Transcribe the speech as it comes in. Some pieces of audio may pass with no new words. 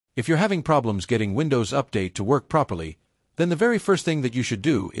If you're having problems getting Windows Update to work properly, then the very first thing that you should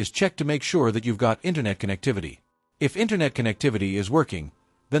do is check to make sure that you've got internet connectivity. If internet connectivity is working,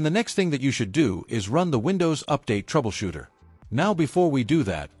 then the next thing that you should do is run the Windows Update Troubleshooter. Now before we do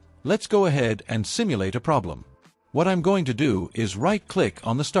that, let's go ahead and simulate a problem. What I'm going to do is right-click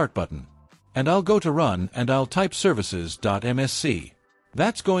on the Start button. And I'll go to Run and I'll type services.msc.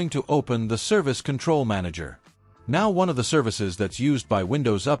 That's going to open the Service Control Manager. Now one of the services that's used by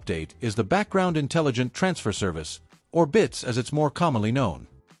Windows Update is the Background Intelligent Transfer Service, or BITS as it's more commonly known.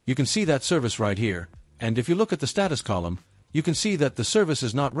 You can see that service right here, and if you look at the status column, you can see that the service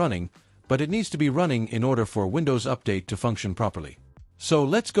is not running, but it needs to be running in order for Windows Update to function properly. So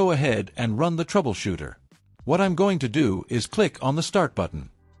let's go ahead and run the troubleshooter. What I'm going to do is click on the Start button.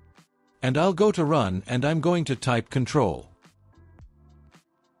 And I'll go to Run and I'm going to type Control.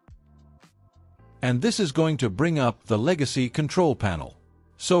 And this is going to bring up the Legacy Control Panel.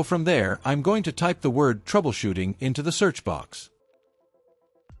 So from there, I'm going to type the word Troubleshooting into the search box.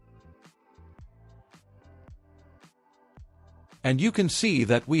 And you can see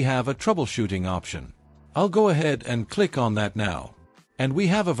that we have a troubleshooting option. I'll go ahead and click on that now. And we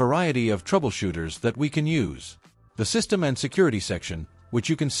have a variety of troubleshooters that we can use. The System and Security section, which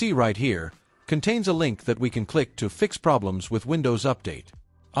you can see right here, contains a link that we can click to fix problems with Windows Update.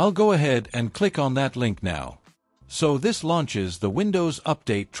 I'll go ahead and click on that link now. So this launches the Windows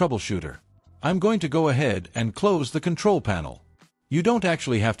Update Troubleshooter. I'm going to go ahead and close the control panel. You don't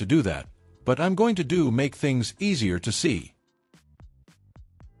actually have to do that, but I'm going to make things easier to see.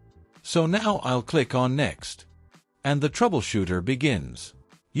 So now I'll click on Next. And the troubleshooter begins.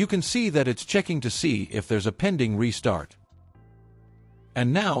 You can see that it's checking to see if there's a pending restart.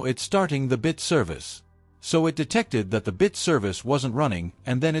 And now it's starting the BIT service. So it detected that the BIT service wasn't running,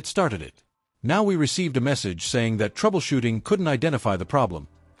 and then it started it. Now we received a message saying that troubleshooting couldn't identify the problem,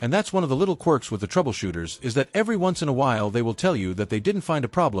 and that's one of the little quirks with the troubleshooters is that every once in a while they will tell you that they didn't find a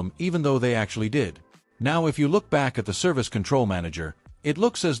problem even though they actually did. Now if you look back at the Service Control Manager, it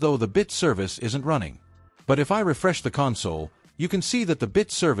looks as though the BIT service isn't running. But if I refresh the console, you can see that the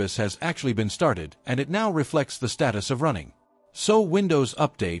BIT service has actually been started and it now reflects the status of running. So Windows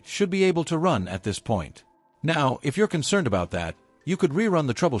Update should be able to run at this point. Now, if you're concerned about that, you could rerun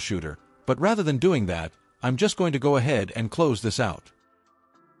the troubleshooter, but rather than doing that, I'm just going to go ahead and close this out.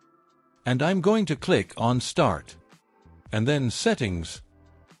 And I'm going to click on Start. And then Settings,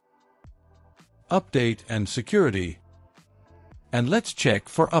 Update and Security. And let's check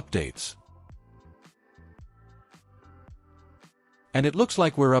for updates. And it looks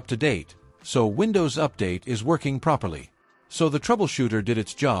like we're up to date, so Windows Update is working properly. So the troubleshooter did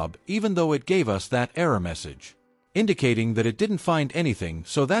its job even though it gave us that error message, indicating that it didn't find anything.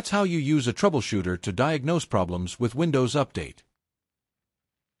 So that's how you use a troubleshooter to diagnose problems with Windows Update.